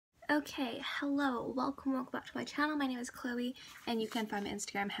Okay, hello, welcome back to my channel. My name is Chloe, and you can find my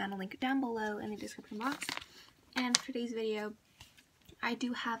Instagram handle link down below in the description box. And for today's video, I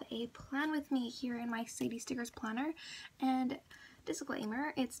do have a plan with me here in my sadiesstickers planner. And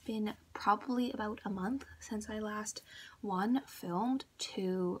disclaimer, it's been probably about a month since I last, 1, filmed,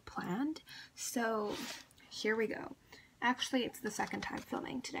 2, planned. So here we go. Actually, it's the second time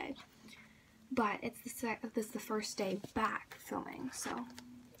filming today, but it's the first day back filming, so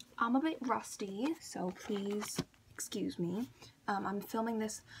I'm a bit rusty, so please excuse me. I'm filming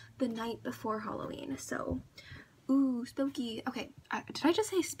this the night before Halloween, so ooh, spooky. Okay, did I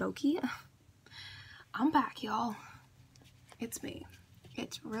just say spooky? I'm back, y'all. It's me.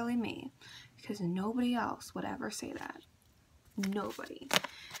 It's really me, because nobody else would ever say that. Nobody.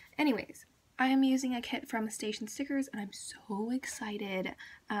 Anyways, I am using a kit from Station Stickers, and I'm so excited.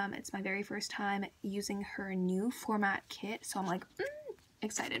 It's my very first time using her new format kit, so I'm like,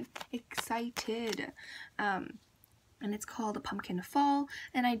 excited. And it's called a Pumpkin Fall,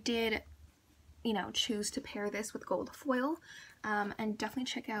 and I did, choose to pair this with gold foil. And definitely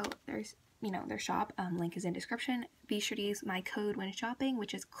check out their shop. Link is in description. Be sure to use my code when shopping,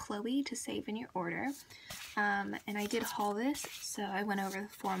 which is Chloe, to save in your order. And I did haul this, so I went over the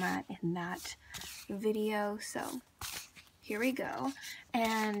format in that video. So here we go,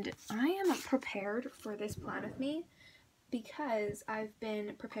 and I am prepared for this plan with me, because I've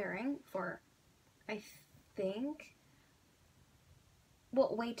been preparing for, I think,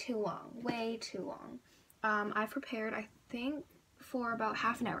 well, way too long. I've prepared, I think, for about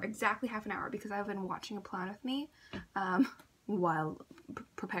half an hour, exactly half an hour, because I've been watching a plan with me, while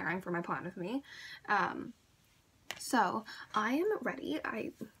preparing for my plan with me. So I am ready.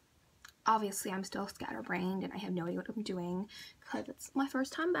 Obviously, I'm still scatterbrained, and I have no idea what I'm doing, because it's my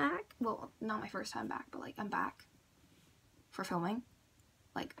first time back. Well, not my first time back, but, like, I'm back for filming,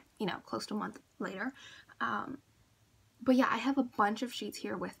 like, close to a month later. But yeah, I have a bunch of sheets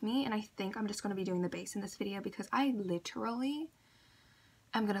here with me, and I think I'm just going to be doing the base in this video, because I literally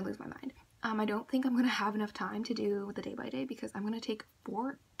am going to lose my mind. I don't think I'm going to have enough time to do the day by day, because I'm going to take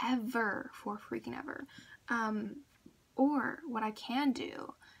for freaking ever. Or what I can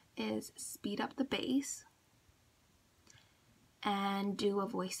do is speed up the base and do a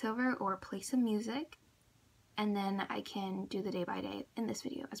voiceover or play some music, and then I can do the day by day in this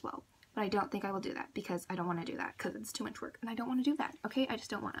video as well. But I don't think I will do that, because I don't want to do that, because it's too much work, and I don't want to do that, okay? I just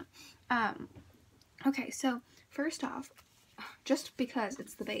don't want to. Okay, so first off, just because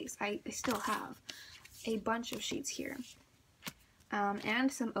it's the base, I still have a bunch of sheets here,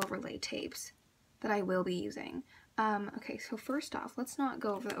 and some overlay tapes that I will be using. Okay, so first off, let's not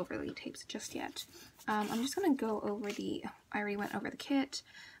go over the overlay tapes just yet. I'm just going to go over I already went over the kit.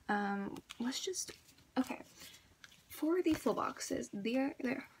 Okay, for the full boxes,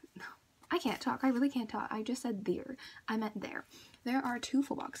 I can't talk, I really can't talk, I just said there, I meant there. There are 2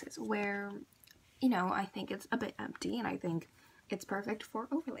 full boxes where, I think it's a bit empty, and I think it's perfect for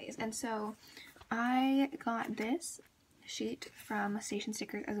overlays. And so I got this sheet from Station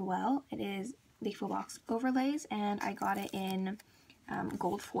Stickers as well. It is the full box overlays, and I got it in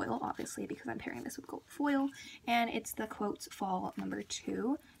gold foil, obviously, because I'm pairing this with gold foil, and it's the Quotes Fall number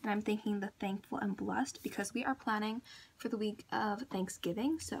 2, and I'm thinking the Thankful and Blessed, because we are planning for the week of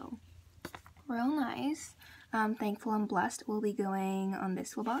Thanksgiving, so real nice. Thankful and Blessed will be going on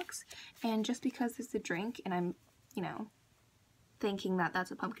this full box, and just because it's a drink, and I'm, thinking that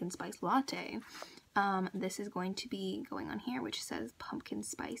that's a pumpkin spice latte, this is going to be going on here, which says pumpkin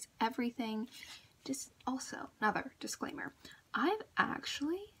spice everything. Just also, another disclaimer, I've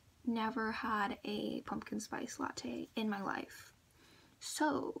actually never had a pumpkin spice latte in my life,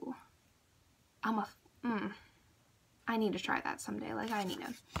 so I need to try that someday. Like, I need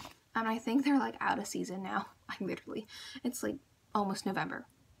to. And I think they're, like, out of season now. It's like almost November.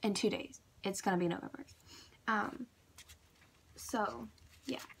 In 2 days, it's gonna be November. So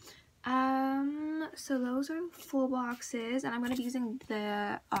yeah. So those are full boxes, and I'm going to be using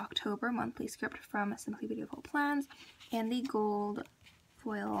the October monthly script from Simply Beautiful Plans, and the gold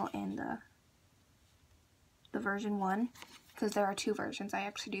foil and the version 1, because there are 2 versions. I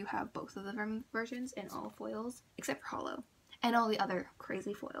actually do have both of the versions in all foils, except for hollow, and all the other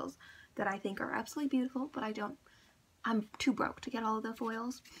crazy foils that I think are absolutely beautiful, but I'm too broke to get all of the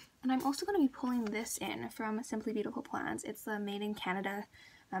foils. And I'm also going to be pulling this in from Simply Beautiful Plans. It's the Made in Canada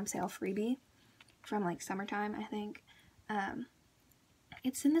sale freebie from, like, summertime, I think.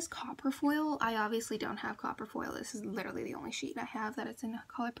 It's in this copper foil. I obviously don't have copper foil. This is literally the only sheet I have that it's in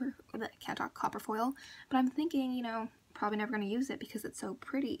copper foil. But I'm thinking, probably never going to use it because it's so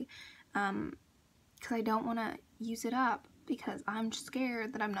pretty. Because I don't want to use it up because I'm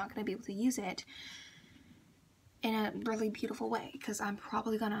scared that I'm not going to be able to use it in a really beautiful way, because I'm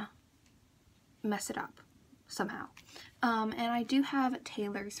probably gonna mess it up somehow. And I do have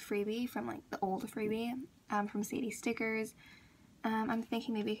Taylor's freebie from like the old freebie from Sadiesstickers. I'm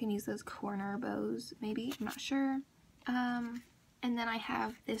thinking maybe I can use those corner bows, maybe, I'm not sure. And then I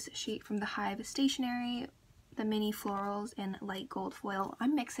have this sheet from the Hive Stationery, the mini florals in light gold foil.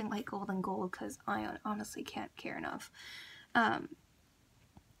 I'm mixing light gold and gold because I honestly can't care enough.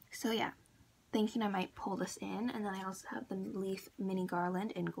 So yeah, thinking I might pull this in. And then I also have the leaf mini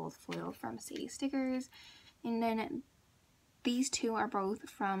garland in gold foil from Sadiesstickers. And then these two are both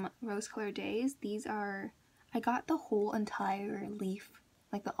from rosecoloureddaze. These are, I got the whole entire leaf,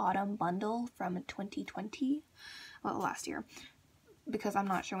 like the autumn bundle from 2020, well, last year, because I'm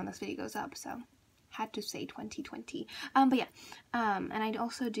not sure when this video goes up, so had to say 2020. But yeah, and I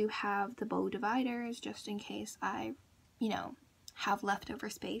also do have the bow dividers just in case I, you know, have leftover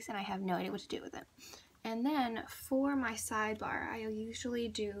space and I have no idea what to do with it. And then for my sidebar, I usually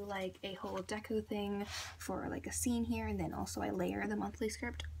do like a whole deco thing for like a scene here, and then also I layer the monthly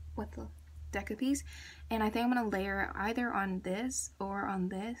script with the deco piece. And I think I'm going to layer either on this or on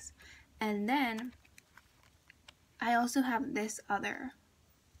this. And then I also have this other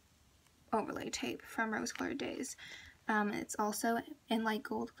overlay tape from rosecoloureddaze. It's also in light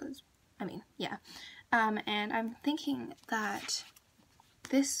gold because, I mean, yeah. And I'm thinking that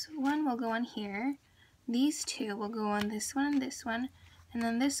this one will go on here, these two will go on this one, and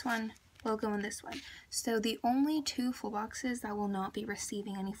then this one will go on this one. So the only two full boxes that will not be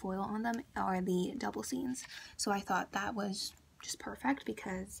receiving any foil on them are the double scenes. So I thought that was just perfect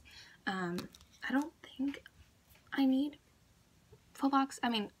because I don't think I need full box, I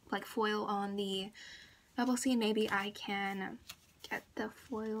mean like foil on the double scene. Maybe I can get the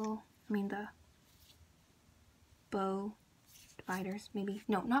foil, I mean the bow dividers, maybe,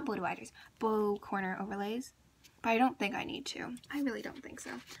 no, not bow dividers, bow corner overlays, but I don't think I need to. I really don't think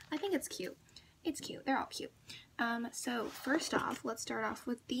so. I think it's cute. It's cute. They're all cute. So first off, let's start off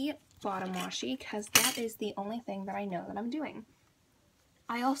with the bottom washi, because that is the only thing that I know that I'm doing.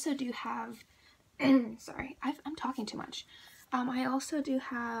 I also do have, sorry, I'm talking too much. I also do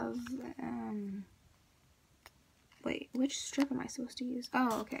have, wait, which strip am I supposed to use?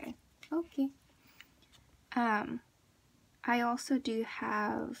 Oh, okay. Okay. I also do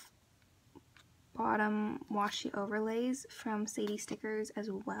have bottom washi overlays from Sadiesstickers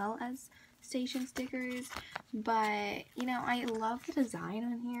as well as Station Stickers, but you know, I love the design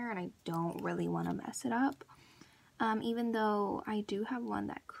on here and I don't really want to mess it up, even though I do have one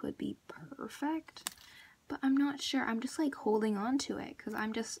that could be perfect, but I'm not sure. I'm just like holding on to it because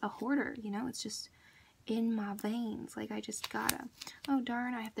I'm just a hoarder, you know, it's just in my veins, like I just gotta, oh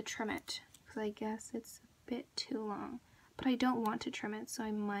darn, I have to trim it because I guess it's a bit too long. But I don't want to trim it, so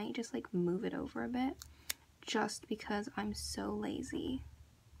I might just like move it over a bit just because I'm so lazy.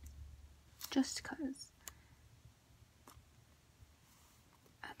 Just cause.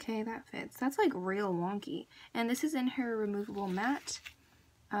 Okay, that fits. That's like real wonky. And this is in her removable mat.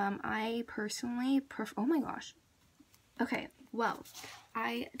 I personally prefer, oh my gosh. Okay, well,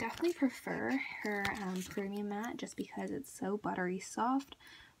 I definitely prefer her premium mat just because it's so buttery soft.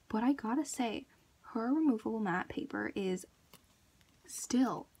 But I gotta say, her removable matte paper is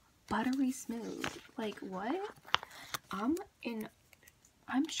still buttery smooth. Like, what? I'm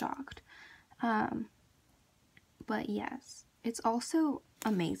shocked. But yes, it's also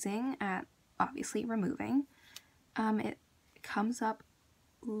amazing at obviously removing. It comes up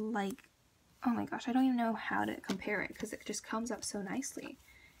like, oh my gosh, I don't even know how to compare it because it just comes up so nicely.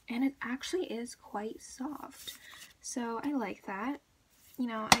 And it actually is quite soft. So I like that. You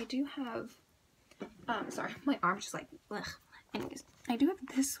know, I do have, sorry, my arm's just like, ugh. Anyways, I do have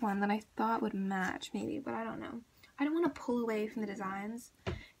this one that I thought would match maybe, but I don't know. I don't want to pull away from the designs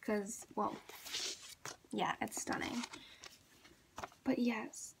because, well, yeah, it's stunning. But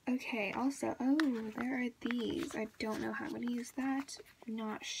yes, okay, also, oh, there are these. I don't know how I'm going to use that.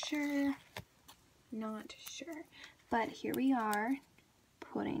 Not sure. Not sure. But here we are,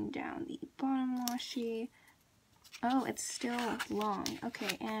 putting down the bottom washi. Oh, it's still long.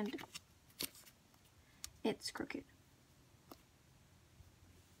 Okay, and it's crooked.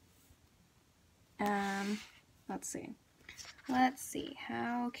 Let's see. Let's see.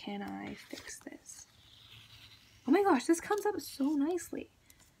 How can I fix this? Oh my gosh, this comes up so nicely.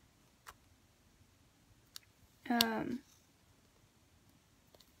 I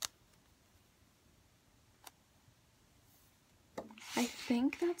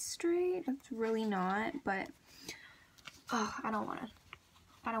think that's straight. That's really not, but oh, I don't want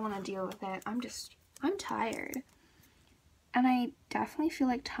to deal with it. I'm tired. And I definitely feel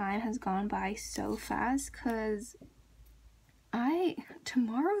like time has gone by so fast because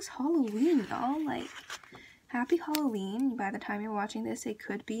tomorrow's Halloween, y'all. Like, happy Halloween. By the time you're watching this, it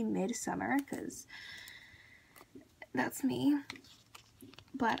could be midsummer because that's me.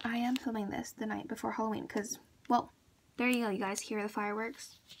 But I am filming this the night before Halloween because, well, there you go. You guys hear the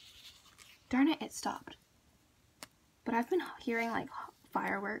fireworks? Darn it, it stopped. But I've been hearing like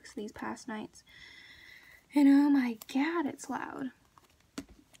fireworks these past nights. And oh my god, it's loud.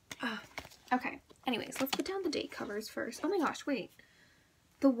 Okay, anyways, let's put down the date covers first. Oh my gosh, wait.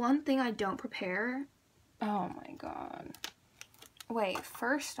 The one thing I don't prepare... Oh my god. Wait,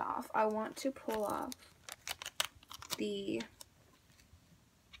 first off, I want to pull off the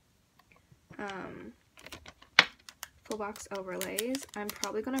full box overlays. I'm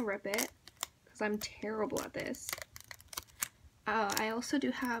probably gonna rip it because I'm terrible at this. I also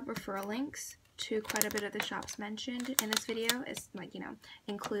do have referral links to quite a bit of the shops mentioned in this video. It's like, you know,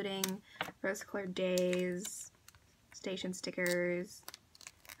 including rosecoloureddaze, station stickers,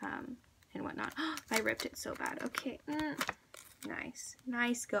 and whatnot. I ripped it so bad. Okay, nice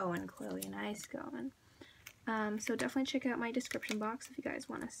going, Chloe, nice going. So definitely check out my description box if you guys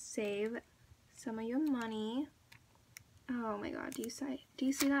want to save some of your money. Oh my god, do you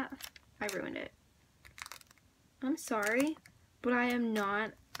see that? I ruined it. I'm sorry, but I am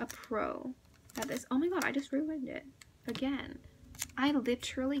not a pro at this. Oh my god, I just ruined it again. I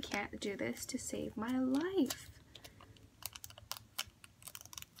literally can't do this to save my life.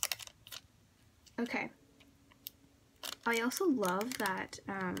 Okay. I also love that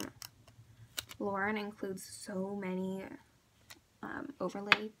Lauren includes so many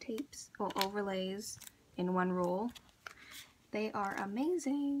overlays in one roll. They are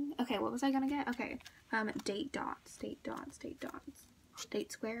amazing. Okay, what was I gonna get? Okay, date dots, date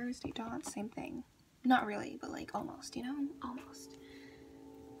squares, date dots, same thing. Not really, but like almost, you know, almost.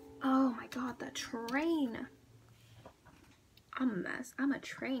 Oh my god, the train. I'm a mess. I'm a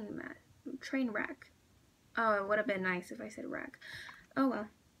train wreck. Oh, it would have been nice if I said wreck. Oh well.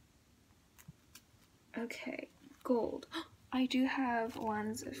 Okay, gold. I do have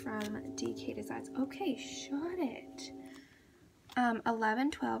ones from DK Designs. Okay, shut it.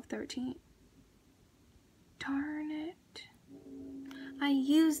 11, 12, 13. Darn it. I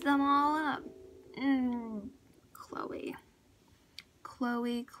used them all up. Chloe.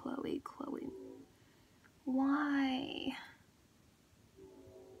 Why?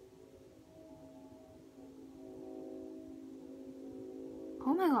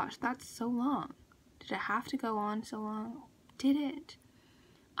 Oh my gosh, that's so long. Did it have to go on so long? Did it?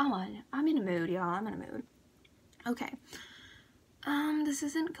 I'm in a mood, y'all. I'm in a mood. Okay. This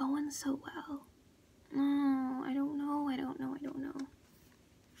isn't going so well. Oh, I don't know.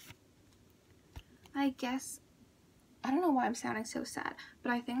 I guess, I don't know why I'm sounding so sad,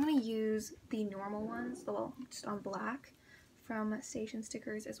 but I think I'm gonna use the normal ones, well, just on black, from Station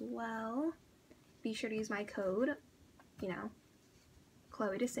Stickers as well. Be sure to use my code, you know,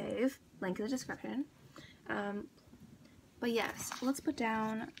 Chloe to save, link in the description. But yes, let's put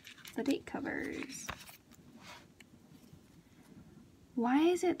down the date covers. Why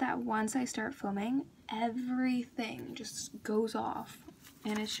is it that once I start filming, everything just goes off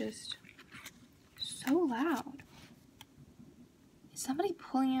and it's just so loud? Is somebody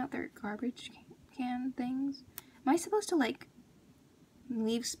pulling out their garbage can things? Am I supposed to like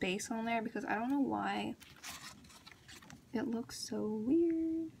leave space on there? Because I don't know why it looks so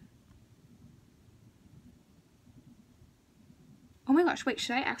weird. Oh my gosh, wait,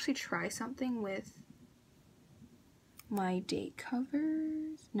 should I actually try something with my date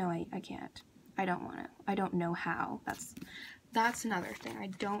covers? No, I can't. I don't want to. I don't know how. That's another thing. I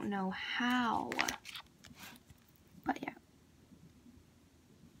don't know how. But yeah.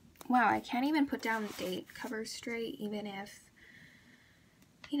 Wow, I can't even put down the date covers straight, even if,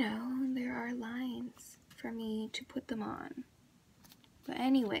 you know, there are lines for me to put them on. But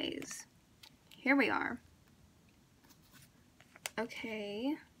anyways, here we are.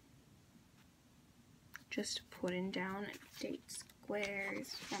 Okay. Just putting down date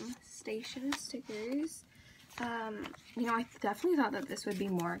squares from Station Stickers. You know, I definitely thought that this would be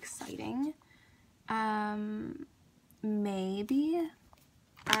more exciting. Maybe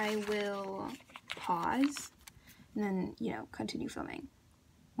I will pause and then, you know, continue filming.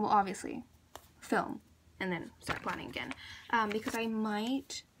 Well, obviously, film and then start planning again. Because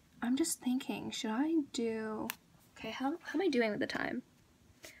I'm just thinking, should I do, okay, how am I doing with the time?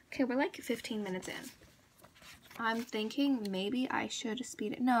 Okay, we're like 15 minutes in. I'm thinking maybe I should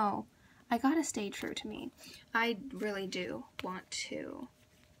speed it. No, I gotta stay true to me. I really do want to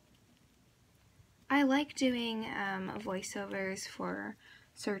I like doing voiceovers for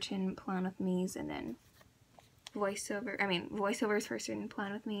certain plan with me's, and then voiceovers for certain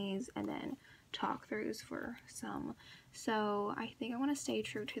plan with me's, and then talk throughs for some. So I think I want to stay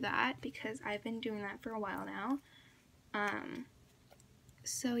true to that because I've been doing that for a while now.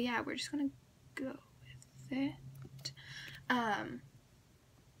 So yeah, we're just gonna go with it.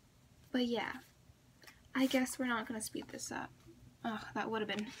 But yeah, I guess we're not gonna speed this up. Ugh, that would have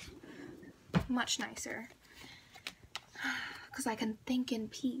been much nicer. Because I can think in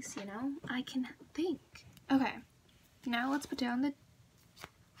peace, you know? I can think. Okay, now let's put down the,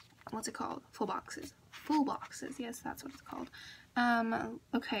 what's it called? Full boxes. Full boxes, yes, that's what it's called.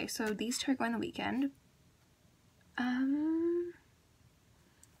 Okay, so these two are going the weekend.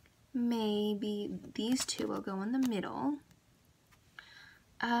 Maybe these two will go in the middle.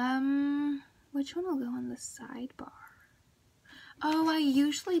 Which one will go in the sidebar? Oh, I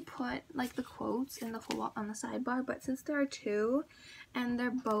usually put like the quotes in the full on the sidebar, but since there are two and they're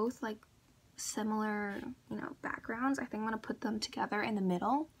both like similar, you know, backgrounds, I think I'm gonna put them together in the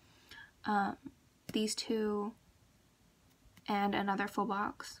middle. These two and another full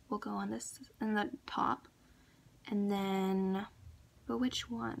box will go on this in the top, and then, but which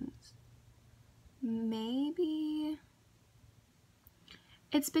ones? Maybe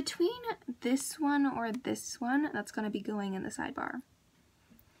it's between this one or this one that's going to be going in the sidebar.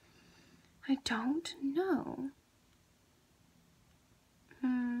 I don't know.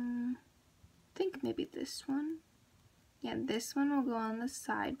 I think maybe this one. Yeah, this one will go on the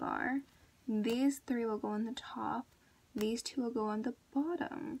sidebar. These three will go on the top. These two will go on the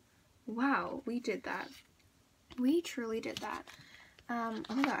bottom. Wow, we did that. We truly did that. Oh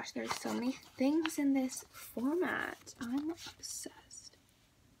my gosh, there's so many things in this format. I'm obsessed.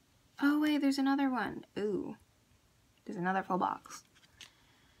 Oh wait, there's another one. Ooh, there's another full box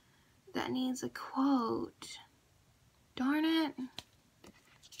that needs a quote. Darn it.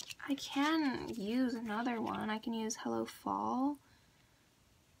 I can use another one. I can use Hello Fall,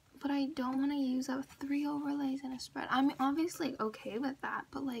 but I don't want to use up 3 overlays in a spread. I'm obviously okay with that,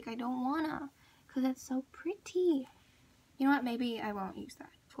 but like I don't wanna, because it's so pretty. You know what, maybe I won't use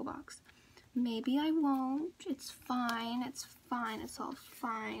that full box. Maybe I won't. It's fine. It's fine. It's all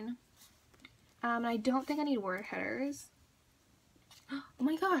fine. I don't think I need word headers. Oh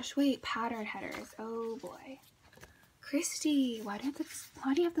my gosh, wait, pattern headers. Oh boy. Christy, why do you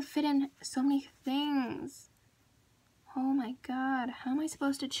have to fit in so many things? Oh my god, how am I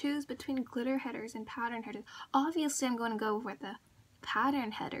supposed to choose between glitter headers and pattern headers? Obviously, I'm going to go with the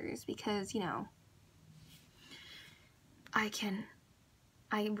pattern headers because, you know, I can't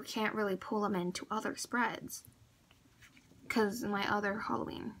really pull them into other spreads because my other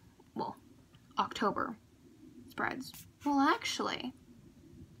Halloween, well, October spreads. Well, actually,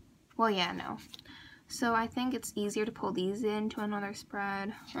 well, yeah, no. So I think it's easier to pull these into another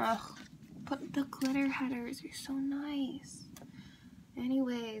spread. Ugh, but the glitter headers are so nice.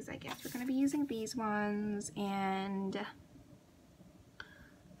 Anyways, I guess we're gonna be using these ones, and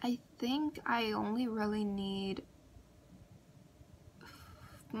I think I only really need,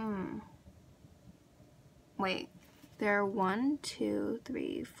 wait, there are 1, 2,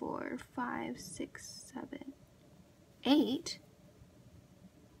 3, 4, 5, 6, 7, 8.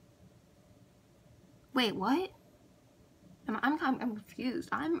 Wait, what? I'm confused.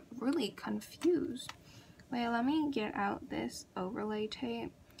 I'm really confused. Wait, let me get out this overlay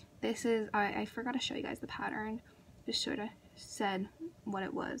tape. This is, I forgot to show you guys the pattern. Just sort of said what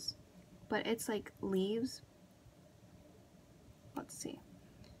it was. But it's like leaves. Let's see.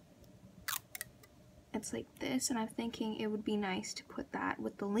 It's like this, and I'm thinking it would be nice to put that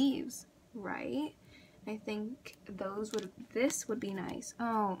with the leaves, right? I think this would be nice.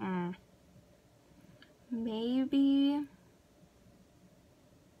 Oh, maybe.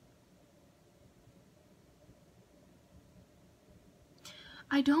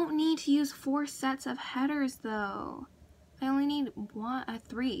 I don't need to use 4 sets of headers though. I only need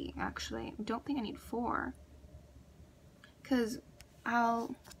 3 actually. I don't think I need 4. Cause I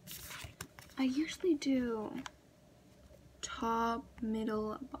usually do top,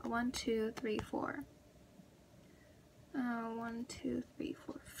 middle, 1, 2, 3, 4. 1, 2, 3,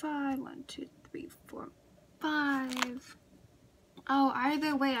 4, 5. 1, 2, 3, 4, 5. Oh,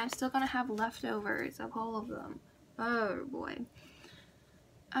 either way, I'm still gonna have leftovers of all of them. Oh boy.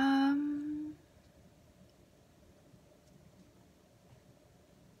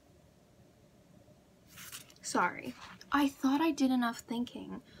 Sorry. I thought I did enough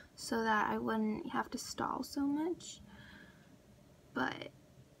thinking so that I wouldn't have to stall so much. But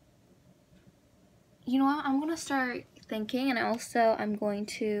you know what? I'm gonna start thinking, and also I'm going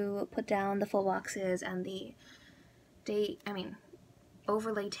to put down the full boxes and the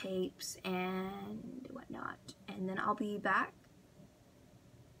overlay tapes and whatnot, and then I'll be back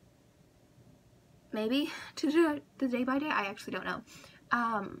maybe to do the day by day. I actually don't know.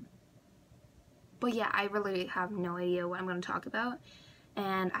 But yeah, I really have no idea what I'm going to talk about,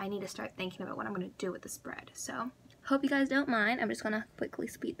 and I need to start thinking about what I'm going to do with the spread. So hope you guys don't mind. I'm just going to quickly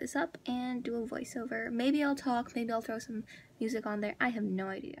speed this up and do a voiceover. Maybe I'll talk, maybe I'll throw some music on there. I have no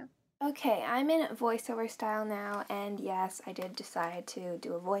idea. Okay, I'm in voiceover style now, and yes, I did decide to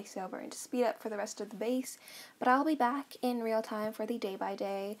do a voiceover and to speed up for the rest of the base, but I'll be back in real time for the day by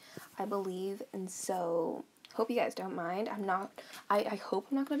day, I believe, and so hope you guys don't mind. I hope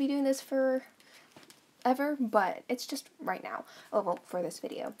I'm not going to be doing this for ever, but it's just right now. Oh, well, for this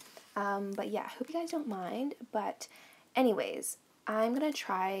video. But yeah, I hope you guys don't mind, but anyways, I'm going to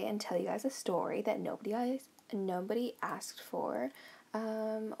try and tell you guys a story that nobody asked for,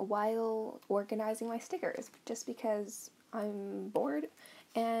 while organizing my stickers, just because I'm bored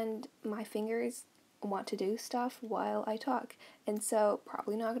and my fingers want to do stuff while I talk. And so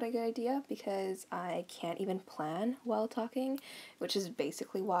probably not a good idea because I can't even plan while talking, which is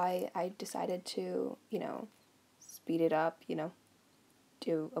basically why I decided to, speed it up,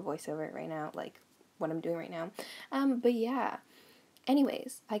 do a voiceover right now, like what I'm doing right now. But yeah,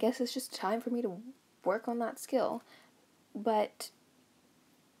 anyways, I guess it's just time for me to work on that skill. But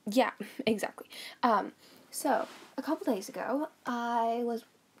yeah, exactly. So a couple days ago, I was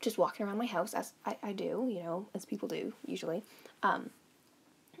just walking around my house, as I do, as people do, usually.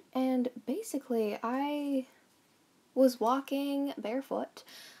 And basically, I was walking barefoot,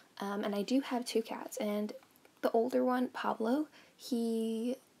 and I do have 2 cats, and the older one, Pablo,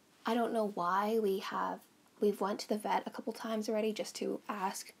 I don't know why we've went to the vet a couple times already just to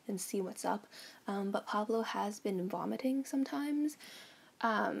ask and see what's up, but Pablo has been vomiting sometimes,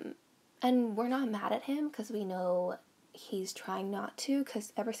 and we're not mad at him because we know he's trying not to,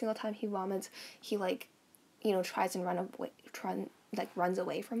 because every single time he vomits, he tries and runs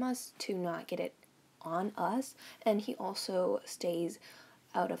away from us to not get it on us, and he also stays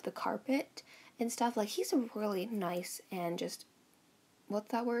out of the carpet and stuff. Like, he's a really nice and just,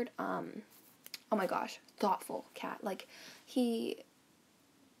 what's that word? Oh my gosh, thoughtful cat. Like,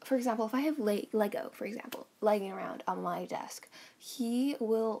 for example, if I have Lego, for example, laying around on my desk, he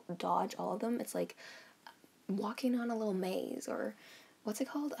will dodge all of them. It's like walking on a little maze, or what's it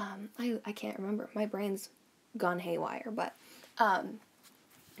called? I can't remember. My brain's gone haywire, but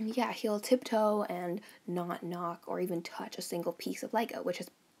yeah, he'll tiptoe and not knock or even touch a single piece of Lego, which is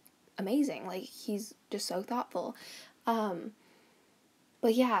amazing. Like, he's just so thoughtful.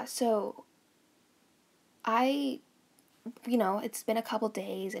 But yeah, so it's been a couple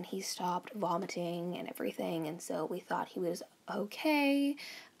days and he stopped vomiting and everything, and so we thought he was okay.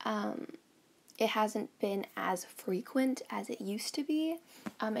 It hasn't been as frequent as it used to be.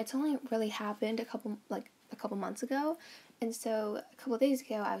 It's only really happened a couple months ago, and so a couple days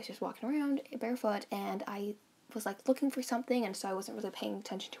ago I was just walking around barefoot and I was looking for something, and so I wasn't really paying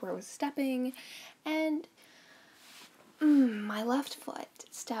attention to where I was stepping, and my left foot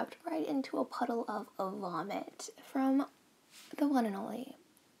stepped right into a puddle of vomit from the one and only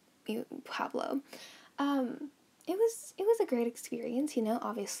Pablo. It was a great experience,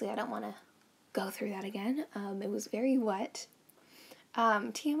 obviously I don't want to go through that again. It was very wet,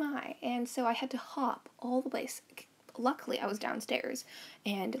 TMI, and so I had to hop all the way. Luckily I was downstairs,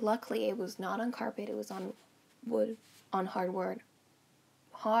 and luckily it was not on carpet, it was on wood, on hardwood,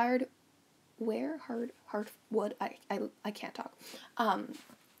 I can't talk.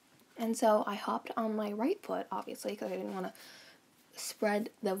 And so I hopped on my right foot, obviously, because I didn't want to spread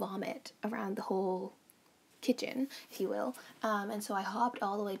the vomit around the whole kitchen, if you will. And so I hopped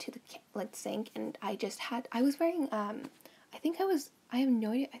all the way to the sink, and I was wearing, I have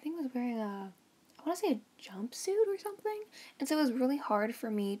no idea, I think I was wearing I want to say a jumpsuit or something, and so it was really hard for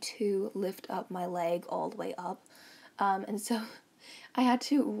me to lift up my leg all the way up, and so I had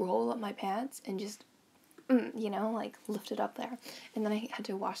to roll up my pants and just, lift it up there, and then I had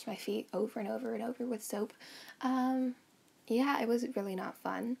to wash my feet over and over and over with soap. Yeah, it was really not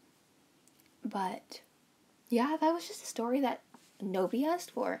fun, but yeah, that was just a story that nobody asked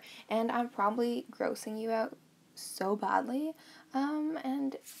for, and I'm probably grossing you out so badly,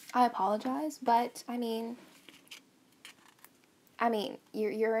 and I apologize, but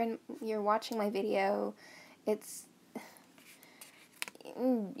you're watching my video, it's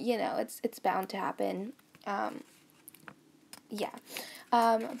bound to happen. Yeah.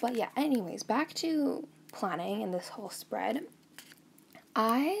 But yeah, anyways, back to planning and this whole spread.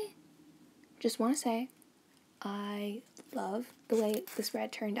 I just want to say I love the way the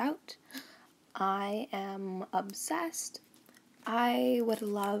spread turned out. I am obsessed. I would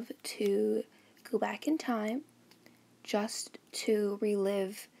love to go back in time just to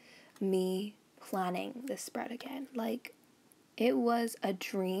relive me planning this spread again. Like, it was a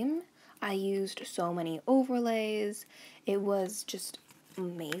dream. I used so many overlays. It was just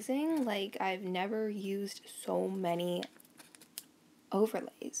amazing. Like, I've never used so many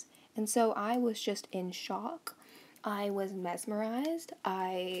overlays. And so I was just in shock. I was mesmerized.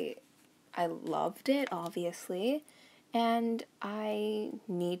 I loved it, obviously. And I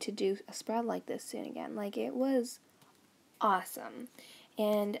need to do a spread like this soon again. Like, it was awesome.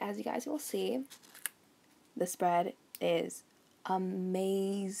 And as you guys will see, the spread is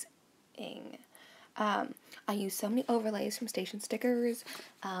amazing. I used so many overlays from Station Stickers.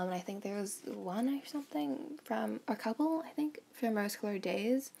 I think there was one or something from, a couple, I think, from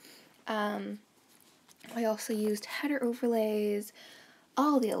rosecoloureddaze. I also used header overlays,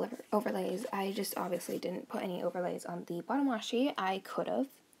 all the overlays. I just obviously didn't put any overlays on the bottom washi. I could have,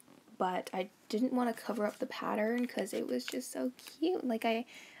 but I didn't want to cover up the pattern because it was just so cute. Like, I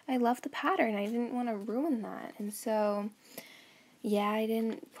love the pattern. I didn't want to ruin that. And so, yeah, I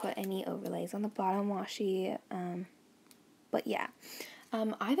didn't put any overlays on the bottom washi. But yeah,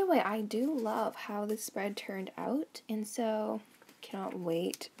 either way, I do love how this spread turned out. And so, cannot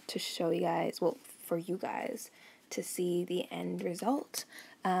wait to show you guys, well, for you guys to see the end result.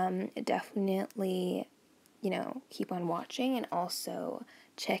 Definitely, you know, keep on watching, and also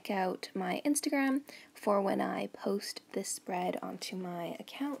check out my Instagram for when I post this spread onto my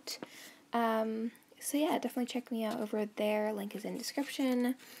account. So yeah, definitely check me out over there. Link is in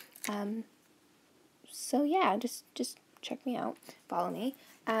description. So yeah, just check me out. Follow me.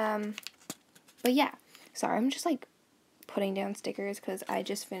 But yeah, sorry, I'm just like putting down stickers because I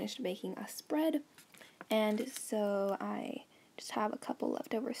just finished making a spread. And so I just have a couple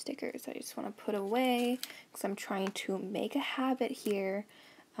leftover stickers I just want to put away because I'm trying to make a habit here,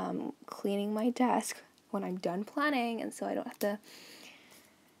 cleaning my desk when I'm done planning, and so I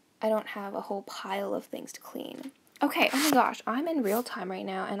don't have a whole pile of things to clean. Okay, oh my gosh, I'm in real time right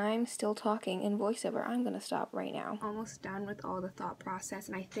now and I'm still talking in voiceover. I'm gonna stop right now. Almost done with all the thought process,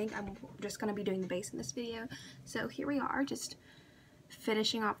 and I think I'm just gonna be doing the base in this video. So here we are, just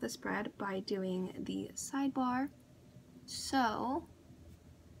finishing off the spread by doing the sidebar. So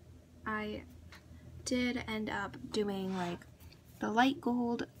I did end up doing like the light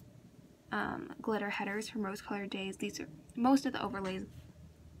gold glitter headers from rosecoloureddaze. These are most of the overlays.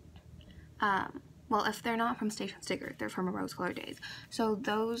 Well, if they're not from Station Sticker, they're from a rosecoloureddaze. So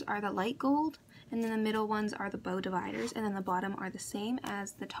those are the light gold, and then the middle ones are the bow dividers, and then the bottom are the same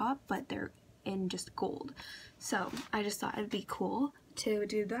as the top, but they're in just gold. So I just thought it'd be cool to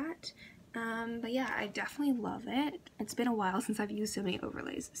do that. But yeah, I definitely love it. It's been a while since I've used so many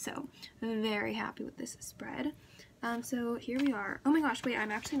overlays, so I'm very happy with this spread. So here we are. Oh my gosh, wait,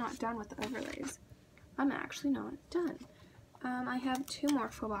 I'm actually not done with the overlays. I'm actually not done. I have 2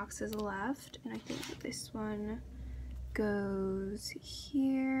 more full boxes left, and I think this one goes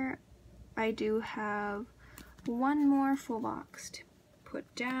here. I do have 1 more full box to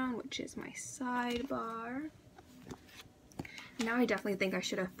put down, which is my sidebar. Now I definitely think I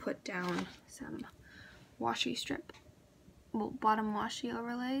should have put down some washi strip, well, bottom washi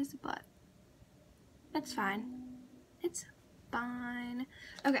overlays, but it's fine. It's fine.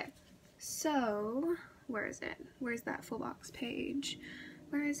 Okay, so where is it? Where's that full box page?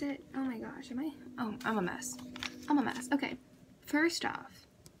 Where is it? Oh my gosh, oh, I'm a mess. I'm a mess. Okay, first off,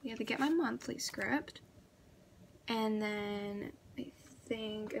 we have to get my monthly script, and then I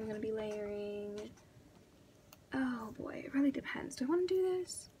think I'm gonna be layering, oh boy, it really depends. Do I want to do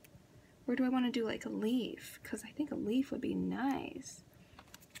this? Or do I want to do like a leaf? Because I think a leaf would be nice.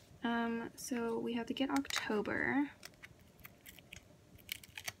 So we have to get October.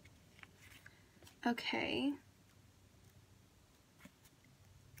 Okay.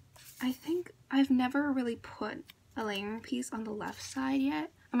 I think I've never really put a layering piece on the left side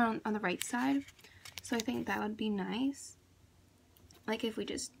yet. I'm on the right side. So I think that would be nice. Like if we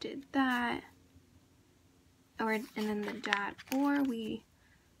just did that. And then the dot, or we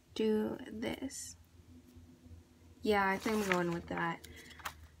do this. Yeah, I think I'm going with that.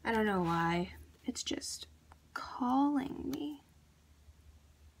 I don't know why. It's just calling me.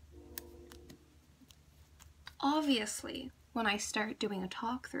 Obviously, when I start doing a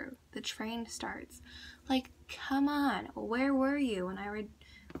talk through, the train starts. Like, come on, where were you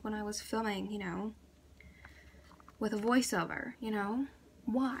when I was filming, you know, with a voiceover, you know?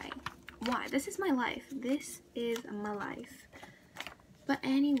 Why? Why? This is my life. This is my life. But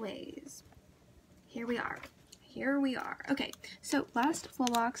anyways, here we are. here we are. Okay, so last full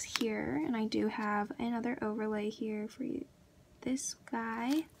box here, and I do have another overlay here for you. This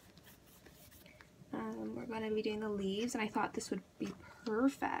guy. We're going to be doing the leaves, and I thought this would be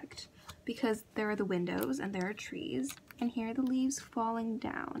perfect because there are the windows and there are trees, and here are the leaves falling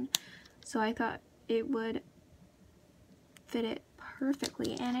down. So I thought it would fit it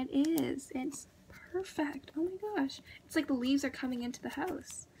perfectly, and it is. It's perfect. Oh my gosh. It's like the leaves are coming into the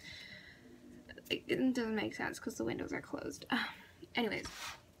house. It doesn't make sense because the windows are closed. Anyways,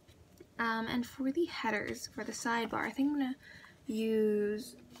 and for the headers, for the sidebar, I think I'm going to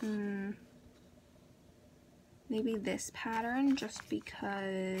use maybe this pattern just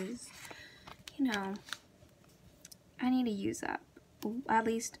because, you know, I need to use up, at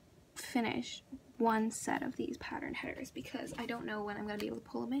least finish one set of these pattern headers because I don't know when I'm going to be able to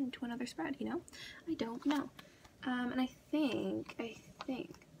pull them into another spread, you know? I don't know. And I think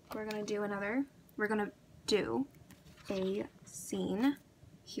we're going to do a scene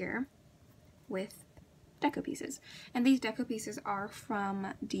here with deco pieces. And these deco pieces are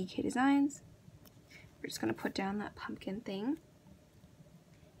from DK Designs. We're just going to put down that pumpkin thing.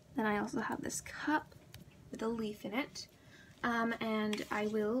 Then I also have this cup with a leaf in it. And I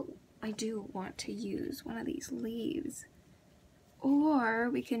do want to use one of these leaves. Or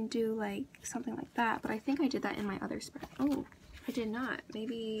we can do like something like that, but I think I did that in my other spread. Oh, I did not.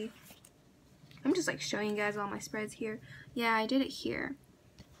 Maybe I'm just like showing you guys all my spreads here. Yeah, I did it here.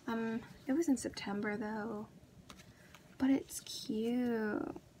 It was in September though. But it's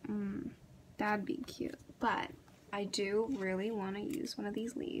cute. That'd be cute. But I do really want to use one of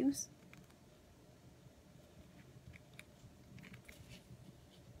these leaves.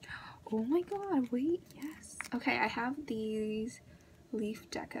 Oh my god, wait, yes. Okay, I have these leaf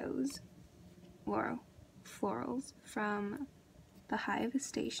decos, or florals, from the Hive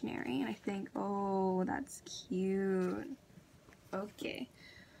Stationery, and I think, oh, that's cute. Okay.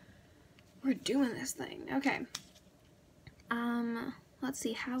 We're doing this thing. Okay. Let's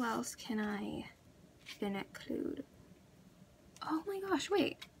see, how else can I include? Oh my gosh,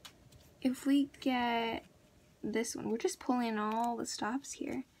 wait. If we get this one, we're just pulling all the stops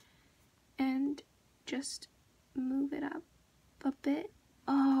here and just move it up a bit.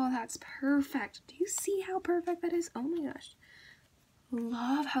 Oh, that's perfect. Do you see how perfect that is? Oh my gosh.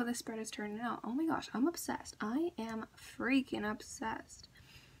 Love how this spread is turning out. Oh my gosh, I'm obsessed. I am freaking obsessed.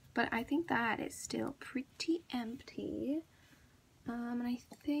 But I think that is still pretty empty. And I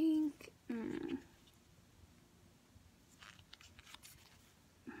think,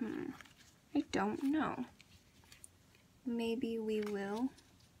 I don't know. Maybe we will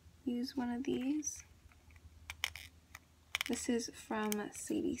use one of these. This is from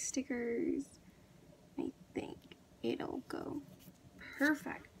Sadiesstickers. I think it'll go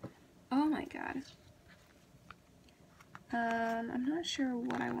perfect. Oh my god. I'm not sure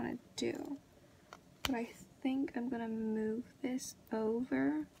what I want to do, but I think I'm gonna move this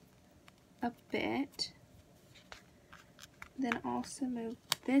over a bit, then also move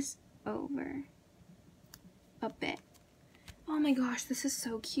this over a bit. Oh my gosh, this is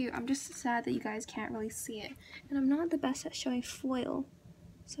so cute. I'm just sad that you guys can't really see it, and I'm not the best at showing foil,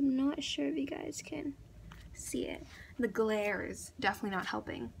 so I'm not sure if you guys can see it. The glare is definitely not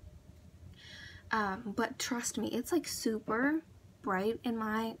helping. But trust me, it's like super bright in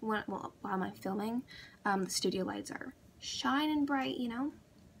my, while I'm filming. The studio lights are shining bright, you know?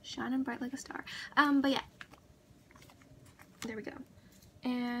 Shining bright like a star. But yeah. There we go.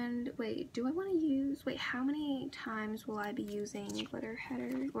 And wait, do I want to use, wait, how many times will I be using glitter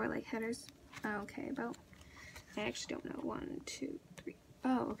headers, or like headers? Oh, okay, about, I actually don't know. 1, 2, 3.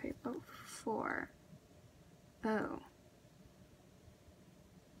 Oh, okay, about 4. Oh.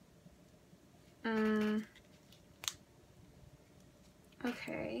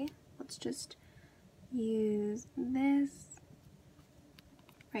 Okay, let's just use this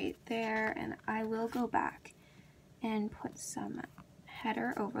right there, and I will go back and put some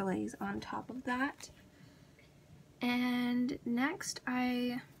header overlays on top of that. And next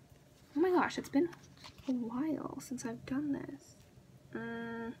oh my gosh, it's been a while since I've done this.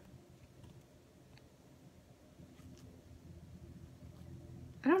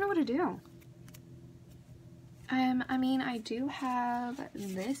 I don't know what to do. I mean, I do have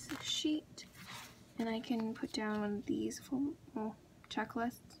this sheet, and I can put down one of these full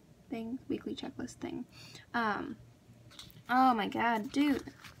checklist thing, weekly checklist thing. Oh my god, dude,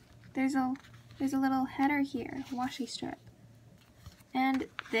 there's a little header here, washi strip, and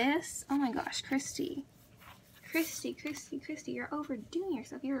this. Oh my gosh, Christy, Christy, you're overdoing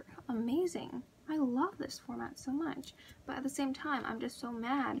yourself. You're amazing. I love this format so much. But at the same time, I'm just so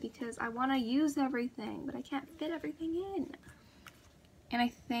mad because I want to use everything, but I can't fit everything in. And I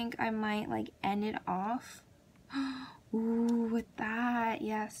think I might like end it off. Ooh, with that.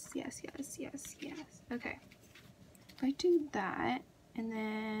 Yes. Okay. If I do that, and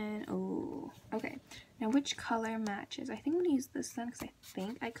then, oh, okay. Now which color matches? I think I'm gonna use this one because I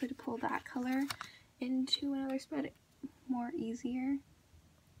think I could pull that color into another spread more easier.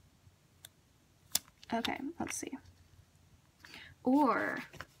 Okay, let's see. Or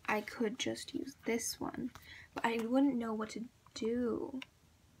I could just use this one, but I wouldn't know what to do.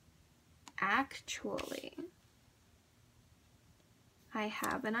 Actually, I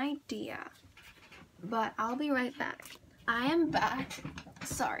have an idea, but I'll be right back. I am back.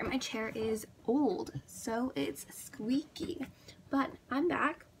 Sorry, my chair is old, so it's squeaky, but I'm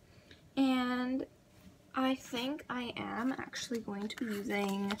back, and I think I am actually going to be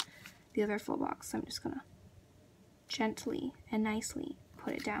using the other full box. So I'm just gonna gently and nicely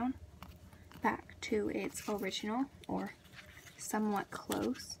put it down back to its original, or somewhat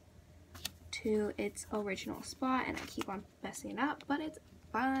close to its original spot, and I keep on messing it up, but it's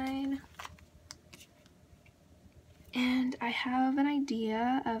fine. And I have an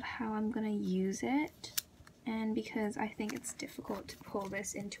idea of how I'm gonna use it, and because I think it's difficult to pull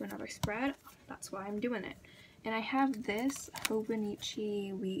this into another spread, that's why I'm doing it. And I have this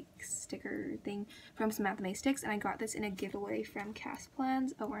Hobonichi week sticker thing from Samantha May Sticks, and I got this in a giveaway from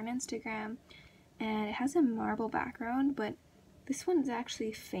Plans over on Instagram, and it has a marble background, but this one's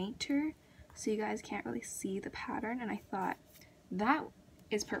actually fainter, so you guys can't really see the pattern, and I thought that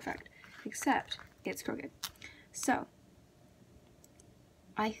is perfect, except it's crooked. So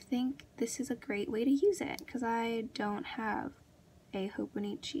I think this is a great way to use it because I don't have a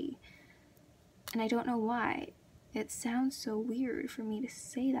Hobonichi, and I don't know why. It sounds so weird for me to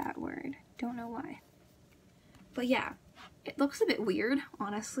say that word. Don't know why. But yeah, it looks a bit weird,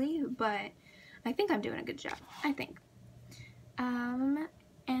 honestly, but I think I'm doing a good job, I think.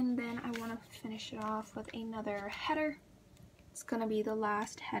 And then I want to finish it off with another header. It's gonna be the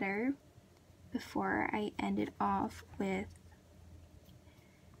last header before I end it off with,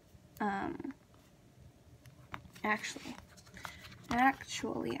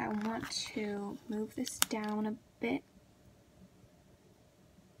 actually I want to move this down a bit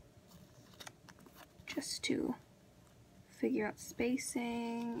just to figure out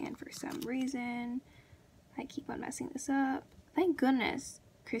spacing, and for some reason I keep on messing this up. Thank goodness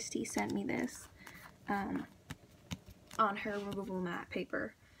Christy sent me this on her removable matte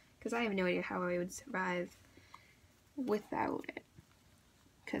paper, because I have no idea how I would survive without it.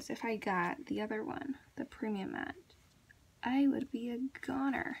 Because if I got the other one, the premium matte, I would be a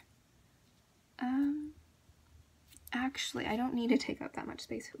goner. Actually, I don't need to take up that much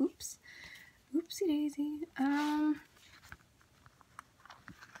space. Oops. Oopsie daisy.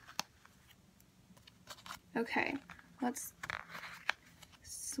 Okay, let's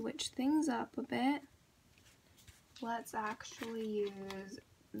switch things up a bit. Let's actually use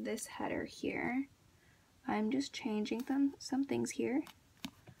this header here. I'm just changing some things here.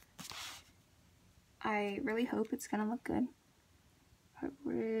 I really hope it's gonna look good. I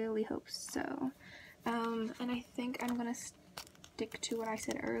really hope so. And I think I'm gonna stick to what I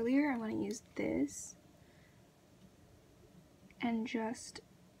said earlier. I'm gonna use this and just,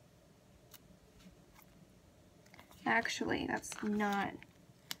 actually, that's not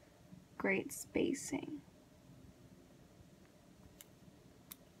great spacing.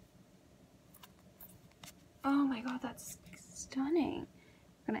 Oh my god, that's stunning.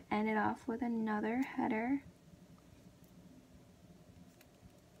 I'm gonna end it off with another header.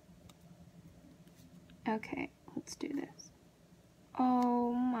 Okay, let's do this.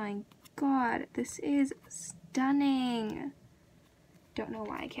 Oh my god, this is stunning. Don't know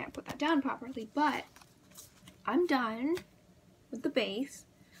why I can't put that down properly, but I'm done with the base.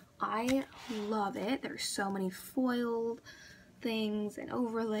 I love it. There's so many foiled things and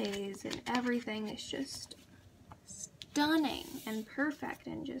overlays and everything. It's just stunning and perfect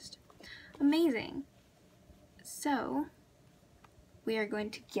and just amazing. So we are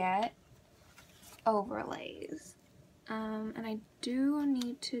going to get overlays, and I do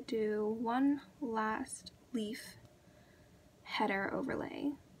need to do one last leaf header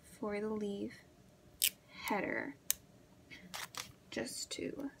overlay for the leaf header, just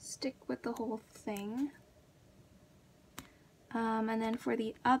to stick with the whole thing. And then for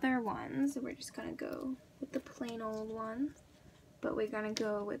the other ones, we're just gonna go with the plain old one, but we're gonna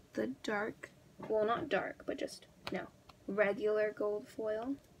go with the dark, well, not dark, but just, no, regular gold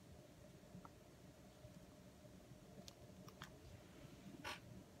foil.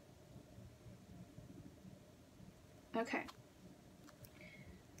 Okay.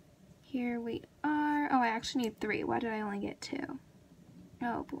 Here we are. Oh, I actually need 3. Why did I only get 2?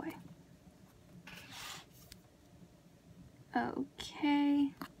 Oh boy.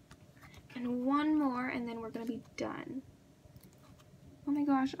 Okay. And 1 more, and then we're gonna be done. Oh my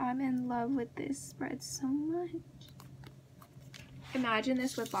gosh, I'm in love with this spread so much. Imagine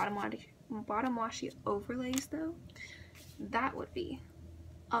this with bottom washi overlays though. That would be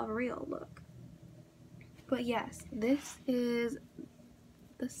a real look. But yes, this is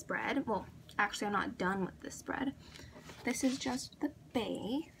the spread. Well, actually I'm not done with this spread. This is just the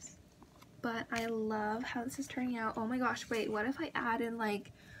base. But I love how this is turning out. Oh my gosh, wait, what if I add in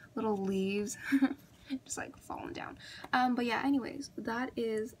like little leaves? Just like falling down. But yeah, anyways, that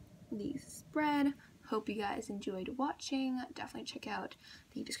is the spread. Hope you guys enjoyed watching. Definitely check out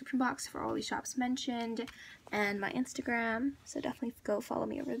the description box for all these shops mentioned and my Instagram. So definitely go follow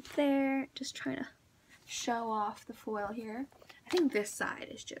me over there. Just trying to show off the foil here. I think this side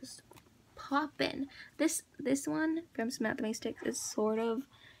is just poppin'. This one from Samantha May Sticks is sort of,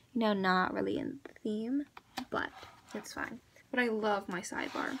 you know, not really in theme, but it's fine. But I love my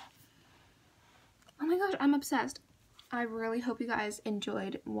sidebar. Oh my gosh, I'm obsessed. I really hope you guys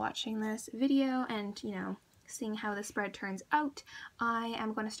enjoyed watching this video and, you know, seeing how the spread turns out. I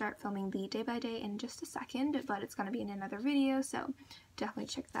am going to start filming the day by day in just a second, but it's going to be in another video, so definitely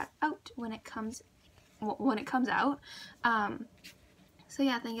check that out when it comes out. So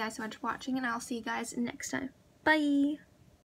yeah, thank you guys so much for watching, and I'll see you guys next time. Bye!